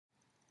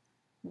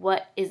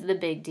What is the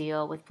big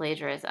deal with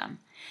plagiarism?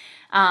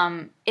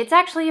 It's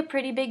actually a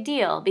pretty big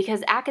deal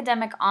because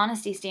academic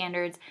honesty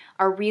standards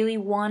are really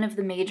one of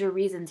the major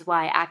reasons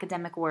why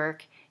academic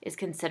work is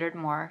considered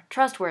more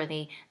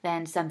trustworthy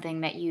than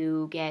something that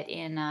you get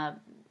in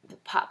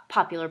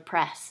popular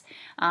press.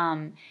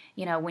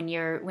 When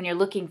you're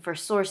looking for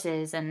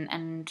sources,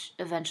 and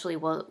eventually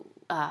we'll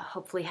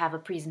hopefully have a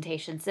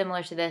presentation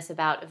similar to this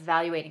about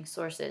evaluating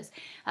sources.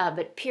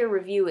 But peer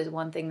review is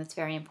one thing that's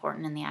very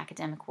important in the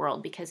academic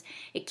world because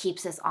it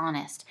keeps us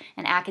honest.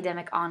 And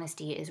academic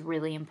honesty is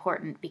really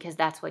important because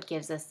that's what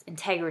gives us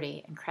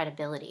integrity and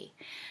credibility.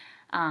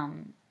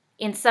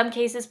 In some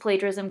cases,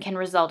 plagiarism can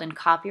result in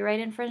copyright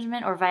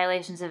infringement or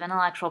violations of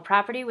intellectual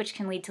property, which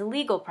can lead to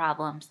legal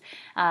problems.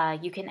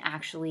 You can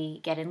actually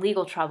get in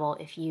legal trouble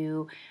if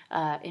you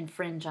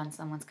infringe on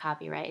someone's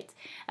copyright.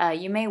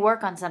 You may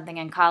work on something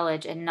in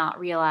college and not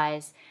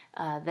realize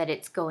that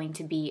it's going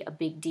to be a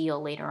big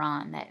deal later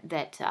on,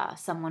 that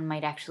someone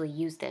might actually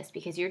use this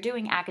because you're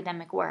doing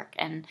academic work,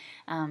 and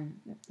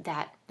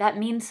that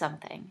means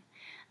something.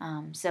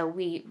 So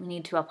we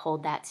need to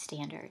uphold that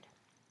standard.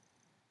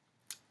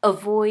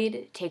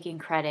 Avoid taking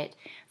credit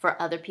for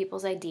other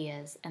people's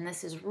ideas, and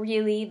this is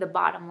really the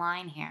bottom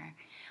line here,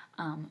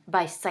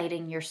 by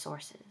citing your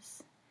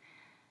sources.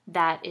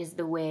 That is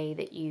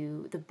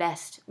the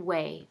best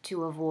way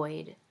to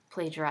avoid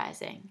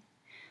plagiarizing.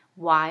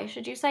 Why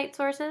should you cite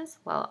sources?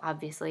 Well,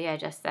 obviously, I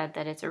just said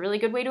that it's a really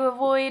good way to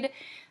avoid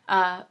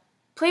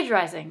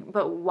plagiarizing,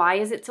 but why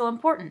is it so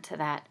important to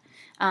that?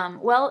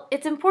 Well,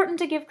 it's important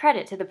to give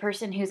credit to the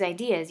person whose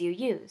ideas you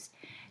used,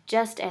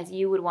 just as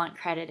you would want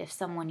credit if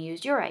someone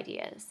used your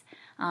ideas.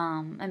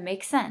 It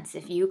makes sense.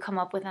 If you come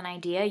up with an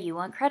idea, you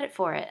want credit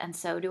for it, and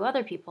so do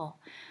other people.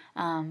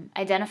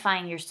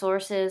 Identifying your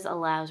sources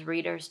allows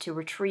readers to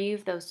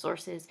retrieve those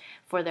sources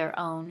for their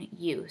own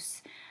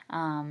use.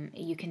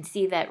 You can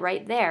see that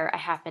right there. I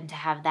happen to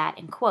have that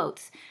in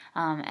quotes,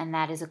 and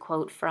that is a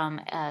quote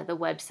from the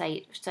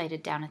website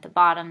cited down at the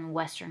bottom,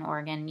 Western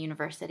Oregon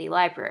University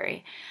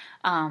Library.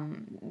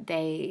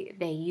 They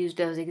used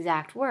those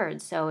exact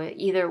words. So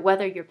either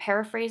whether you're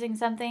paraphrasing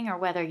something or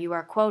whether you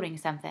are quoting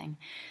something,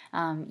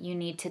 you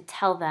need to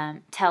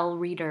tell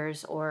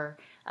readers or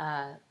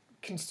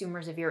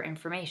consumers of your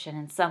information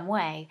in some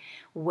way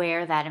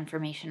where that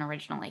information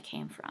originally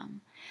came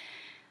from.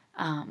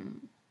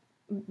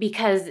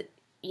 Because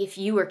if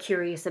you were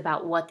curious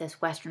about what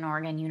this Western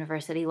Oregon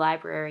University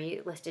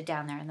Library listed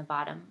down there in the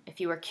bottom, if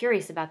you were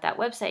curious about that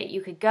website,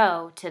 you could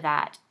go to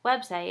that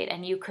website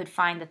and you could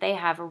find that they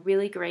have a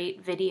really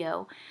great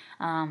video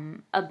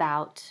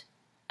about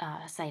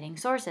citing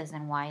sources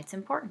and why it's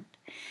important.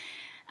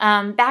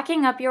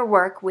 Backing up your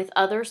work with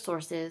other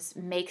sources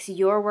makes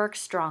your work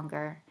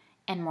stronger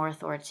and more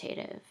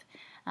authoritative.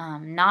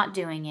 Not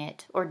doing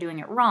it or doing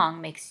it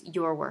wrong makes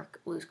your work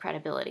lose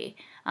credibility.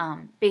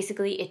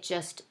 Basically, it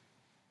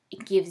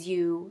gives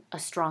you a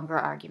stronger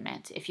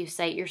argument. If you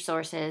cite your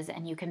sources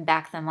and you can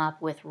back them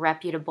up with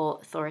reputable,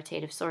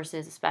 authoritative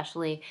sources,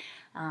 especially,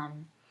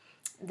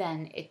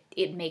 then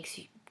it makes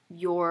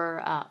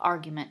your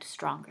argument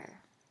stronger.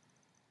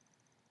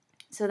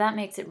 So that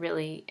makes it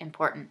really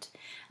important.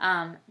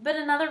 But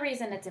another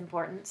reason it's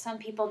important, some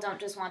people don't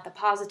just want the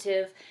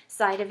positive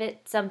side of it.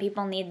 Some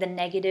people need the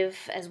negative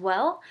as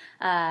well,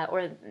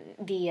 or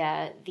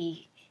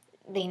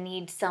they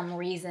need some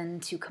reason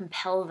to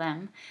compel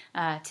them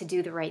to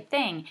do the right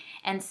thing.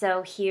 And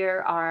so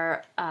here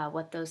are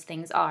what those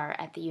things are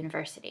at the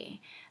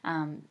university.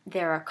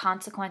 There are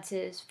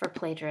consequences for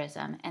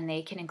plagiarism, and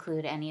they can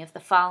include any of the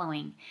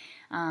following.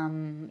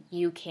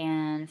 You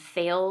can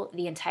fail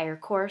the entire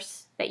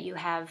course that you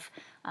have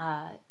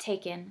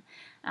taken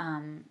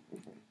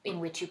in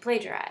which you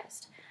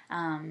plagiarized.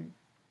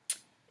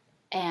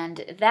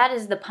 And that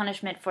is the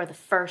punishment for the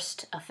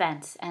first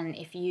offense. And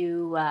if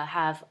you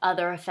have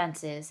other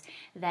offenses,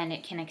 then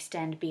it can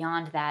extend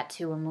beyond that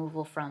to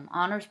removal from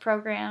honors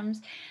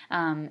programs,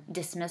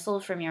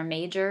 dismissal from your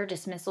major,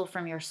 dismissal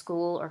from your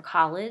school or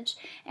college,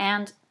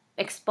 and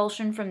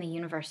expulsion from the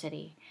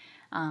university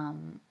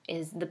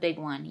is the big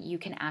one. You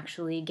can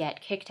actually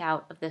get kicked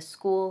out of the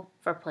school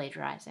for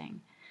plagiarizing.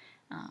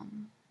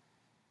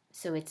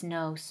 So it's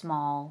no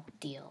small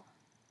deal.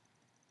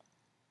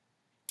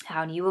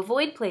 How do you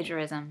avoid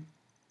plagiarism?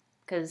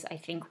 Because I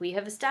think we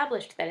have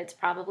established that it's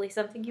probably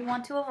something you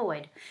want to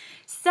avoid.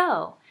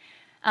 So,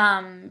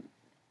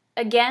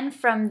 again,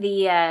 from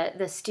the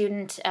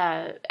student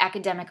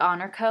academic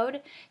honor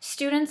code,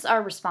 students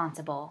are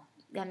responsible.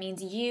 That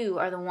means you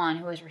are the one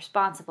who is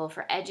responsible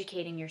for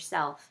educating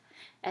yourself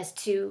as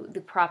to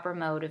the proper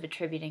mode of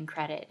attributing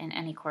credit in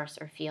any course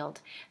or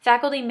field.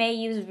 Faculty may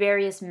use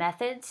various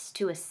methods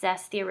to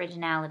assess the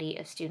originality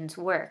of students'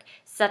 work,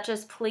 such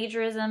as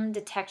plagiarism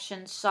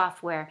detection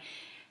software.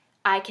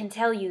 I can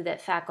tell you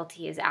that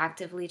faculty is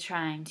actively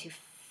trying to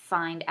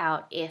find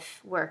out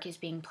if work is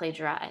being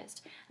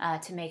plagiarized,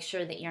 to make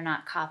sure that you're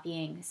not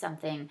copying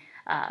something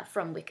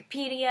from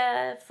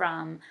Wikipedia,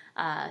 from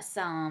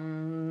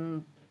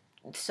some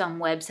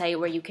website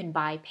where you can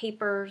buy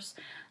papers,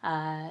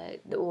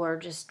 or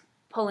just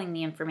pulling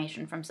the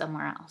information from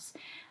somewhere else.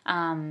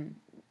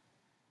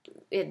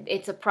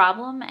 It's a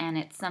problem, and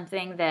it's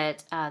something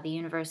that the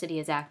university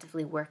is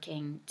actively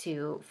working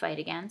to fight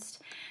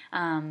against.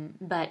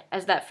 But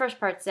as that first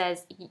part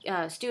says,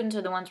 students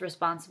are the ones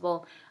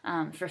responsible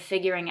for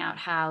figuring out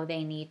how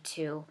they need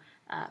to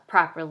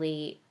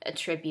properly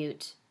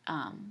attribute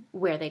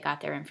where they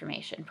got their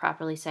information,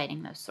 properly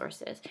citing those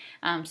sources.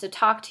 So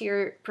talk to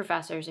your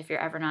professors if you're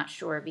ever not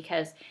sure,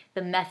 because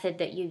the method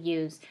that you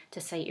use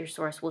to cite your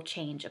source will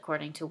change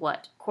according to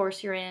what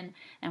course you're in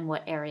and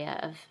what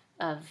area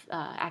of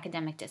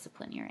academic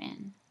discipline you're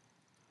in.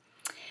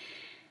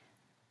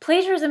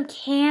 Plagiarism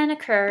can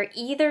occur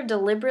either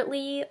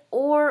deliberately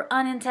or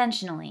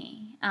unintentionally.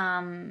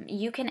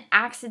 You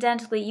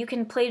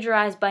can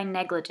plagiarize by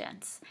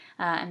negligence.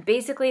 And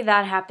basically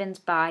that happens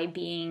by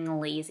being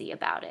lazy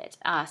about it.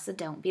 So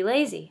don't be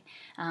lazy.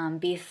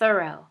 Be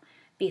thorough.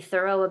 Be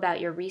thorough about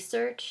your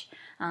research.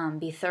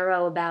 Be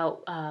thorough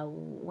about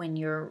when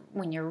you're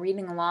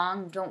reading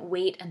along. Don't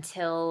wait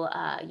until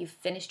you've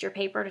finished your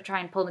paper to try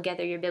and pull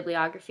together your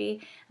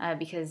bibliography,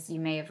 because you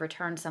may have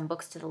returned some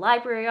books to the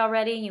library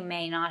already. You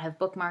may not have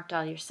bookmarked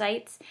all your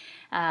sites.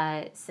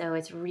 So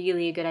it's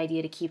really a good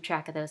idea to keep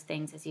track of those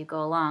things as you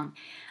go along.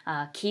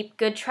 Keep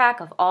good track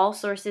of all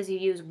sources you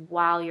use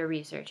while you're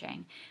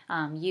researching.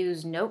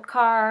 Use note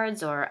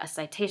cards or a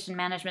citation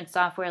management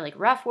software like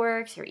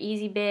RefWorks or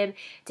EasyBib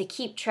to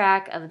keep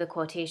track of the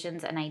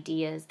quotations and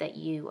ideas that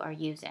you are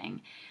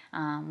using,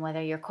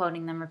 whether you're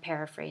quoting them or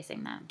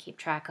paraphrasing them. Keep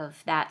track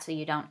of that so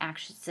you don't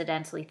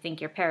accidentally think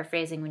you're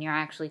paraphrasing when you're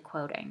actually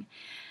quoting.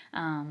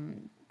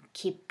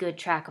 Keep good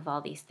track of all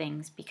these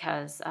things,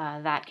 because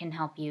that can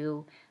help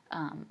you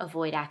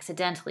avoid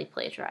accidentally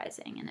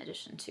plagiarizing in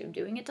addition to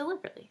doing it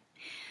deliberately.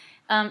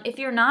 If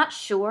you're not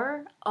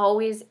sure,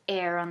 always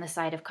err on the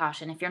side of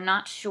caution. If you're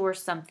not sure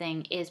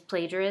something is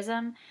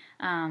plagiarism,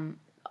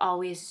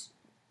 always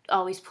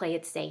play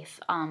it safe.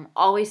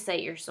 Always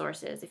cite your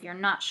sources. If you're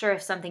not sure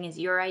if something is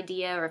your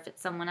idea or if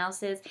it's someone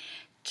else's,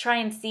 try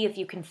and see if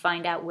you can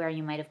find out where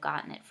you might have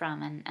gotten it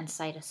from and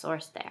cite a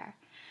source there.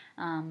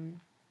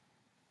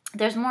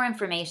 There's more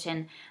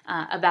information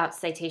about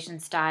citation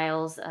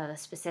styles, the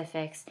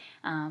specifics,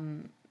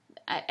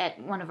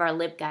 at one of our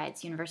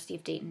libguides,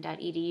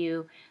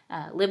 universityofdayton.edu,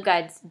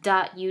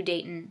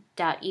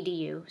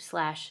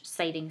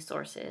 libguides.udayton.edu/citing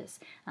sources,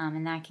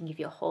 and that can give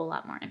you a whole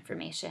lot more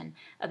information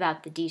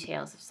about the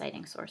details of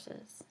citing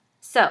sources.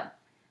 So,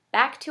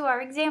 back to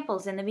our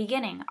examples in the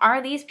beginning.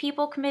 Are these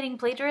people committing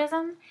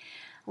plagiarism?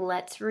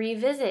 Let's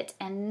revisit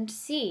and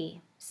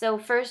see. So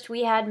first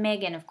we had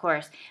Megan, of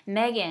course.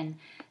 Megan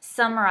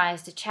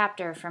summarized a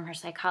chapter from her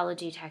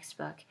psychology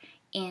textbook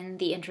in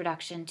the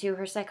introduction to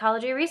her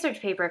psychology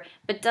research paper,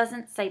 but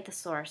doesn't cite the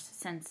source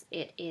since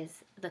it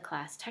is the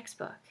class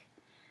textbook.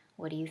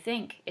 What do you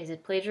think? Is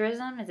it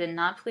plagiarism? Is it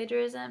not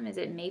plagiarism? Is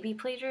it maybe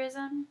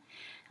plagiarism?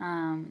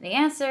 The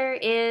answer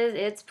is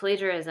it's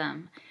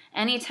plagiarism.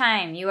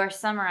 Anytime you are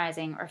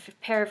summarizing or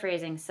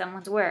paraphrasing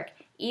someone's work,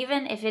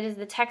 even if it is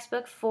the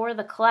textbook for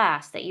the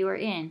class that you are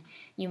in,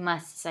 you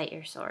must cite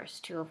your source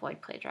to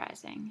avoid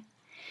plagiarizing.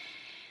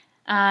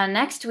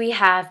 Next, we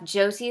have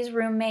Josie's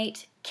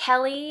roommate,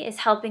 Kelly, is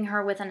helping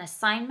her with an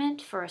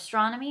assignment for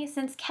astronomy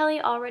since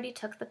Kelly already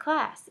took the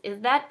class.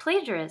 Is that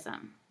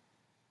plagiarism?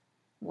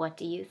 What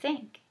do you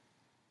think?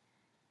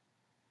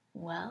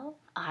 Well,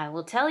 I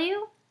will tell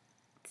you,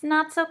 it's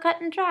not so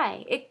cut and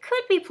dry. It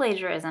could be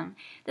plagiarism.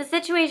 The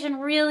situation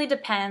really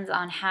depends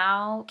on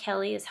how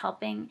Kelly is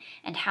helping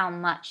and how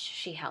much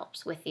she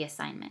helps with the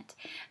assignment.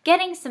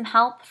 Getting some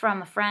help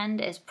from a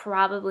friend is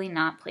probably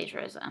not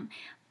plagiarism.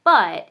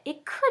 But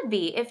it could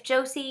be if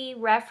Josie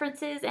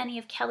references any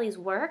of Kelly's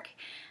work.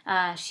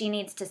 She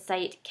needs to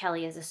cite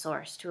Kelly as a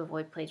source to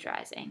avoid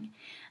plagiarizing.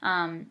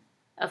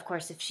 Of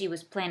course, if she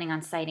was planning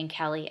on citing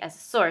Kelly as a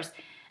source,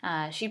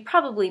 she'd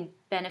probably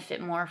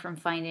benefit more from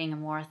finding a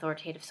more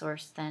authoritative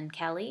source than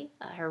Kelly,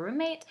 her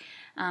roommate.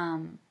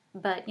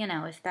 But, you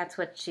know, if that's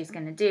what she's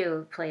going to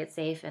do, play it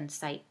safe and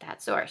cite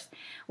that source.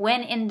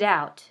 When in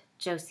doubt,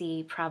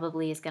 Josie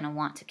probably is going to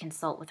want to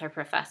consult with her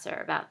professor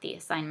about the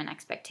assignment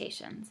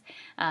expectations.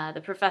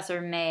 The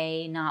professor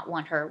may not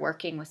want her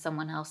working with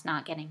someone else,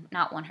 not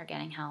want her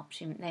getting help.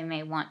 They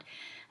may want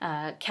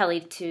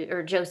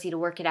Josie to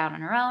work it out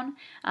on her own.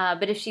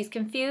 But if she's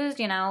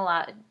confused, you know,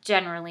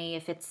 generally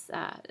if it's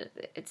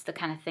the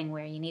kind of thing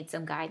where you need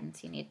some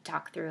guidance, you need to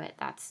talk through it,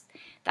 that's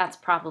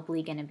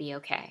probably going to be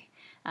okay.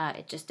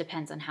 It just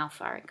depends on how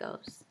far it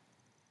goes.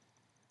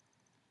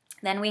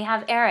 Then we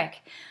have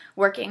Eric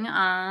working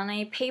on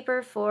a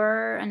paper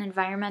for an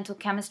environmental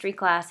chemistry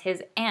class.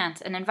 His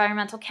aunt, an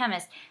environmental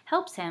chemist,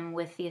 helps him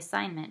with the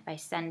assignment by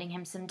sending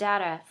him some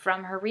data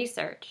from her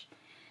research.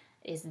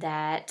 Is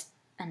that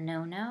a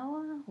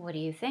no-no? What do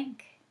you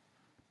think?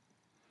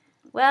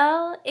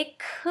 Well, it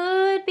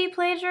could be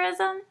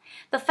plagiarism.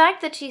 The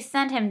fact that she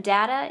sent him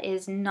data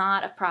is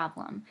not a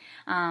problem.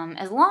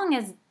 As long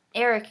as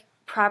Eric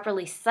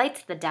properly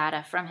cites the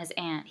data from his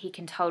aunt, he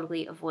can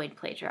totally avoid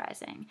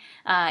plagiarizing.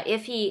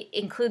 If he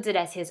includes it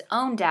as his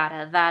own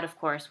data, that of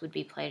course would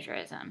be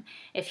plagiarism.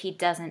 If he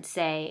doesn't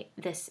say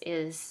this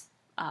is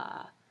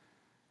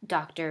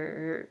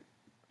Dr.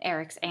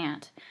 Eric's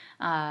aunt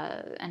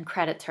and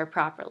credits her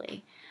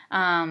properly.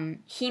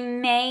 He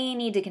may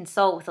need to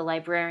consult with a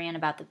librarian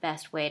about the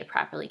best way to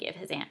properly give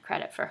his aunt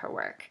credit for her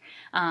work.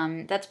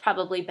 That's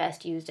probably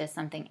best used as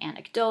something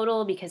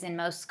anecdotal, because in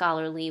most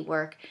scholarly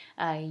work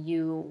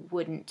you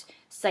wouldn't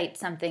cite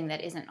something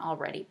that isn't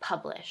already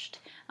published.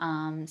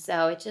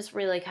 So it just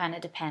really kind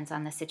of depends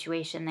on the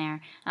situation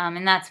there,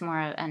 and that's more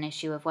an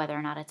issue of whether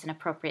or not it's an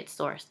appropriate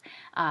source.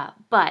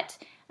 But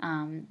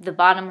the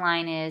bottom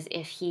line is,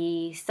 if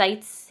he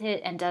cites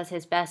it and does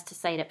his best to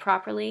cite it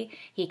properly,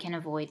 he can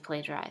avoid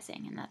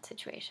plagiarizing in that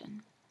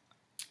situation.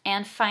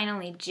 And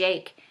finally,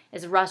 Jake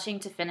is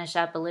rushing to finish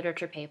up a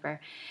literature paper.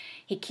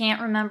 He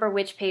can't remember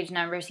which page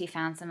numbers he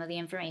found some of the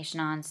information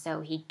on,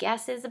 so he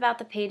guesses about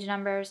the page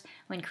numbers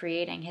when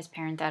creating his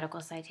parenthetical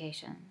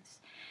citations.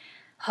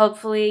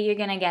 Hopefully you're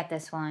going to get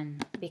this one,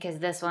 because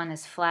this one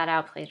is flat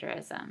out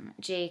plagiarism.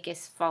 Jake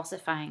is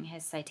falsifying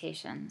his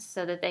citations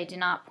so that they do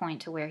not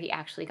point to where he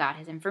actually got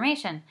his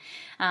information.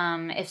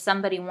 If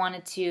somebody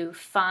wanted to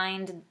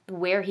find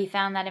where he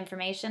found that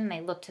information,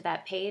 they look to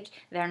that page,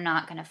 they're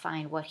not going to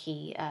find what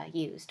he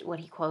used, what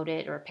he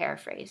quoted or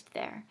paraphrased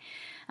there.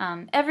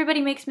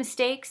 Everybody makes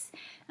mistakes,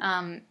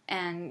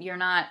 and you're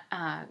not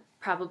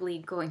probably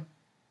going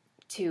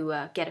to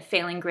get a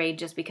failing grade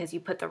just because you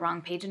put the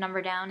wrong page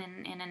number down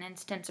in an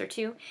instance or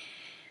two.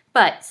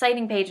 But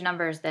citing page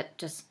numbers that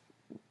just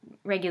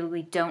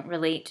regularly don't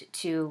relate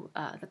to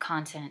the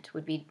content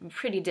would be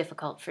pretty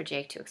difficult for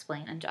Jake to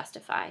explain and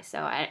justify,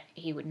 so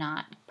he would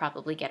not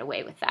probably get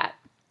away with that.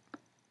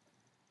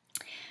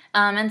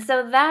 And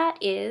so that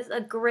is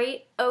a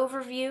great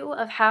overview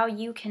of how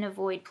you can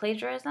avoid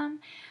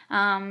plagiarism.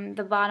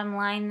 The bottom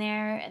line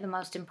there, the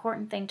most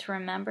important thing to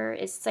remember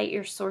is cite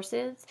your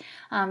sources.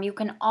 You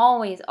can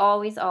always,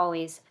 always,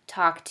 always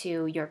talk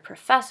to your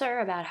professor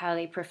about how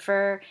they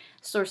prefer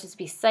sources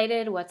be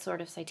cited, what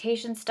sort of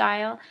citation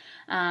style,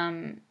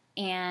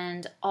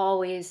 and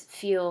always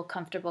feel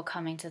comfortable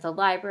coming to the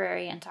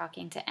library and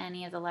talking to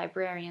any of the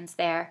librarians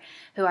there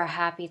who are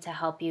happy to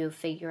help you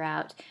figure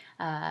out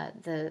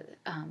the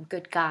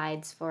good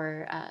guides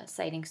for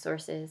citing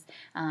sources,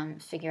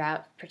 figure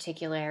out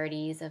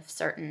particularities of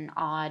certain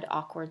odd,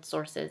 awkward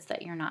sources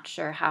that you're not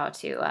sure how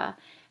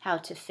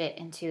to fit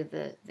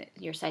into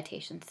your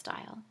citation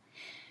style.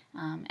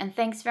 And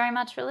thanks very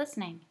much for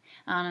listening.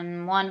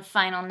 On one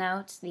final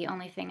note, the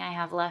only thing I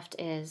have left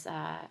is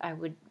I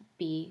would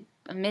be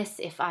amiss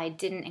if I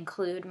didn't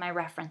include my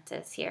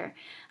references here,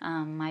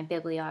 my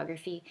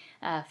bibliography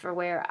for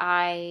where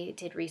I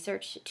did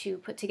research to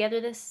put together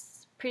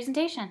this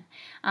presentation.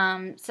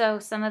 So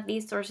some of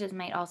these sources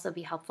might also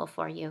be helpful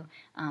for you.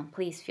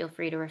 Please feel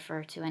free to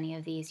refer to any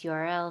of these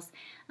URLs,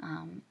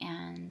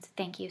 and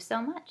thank you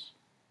so much.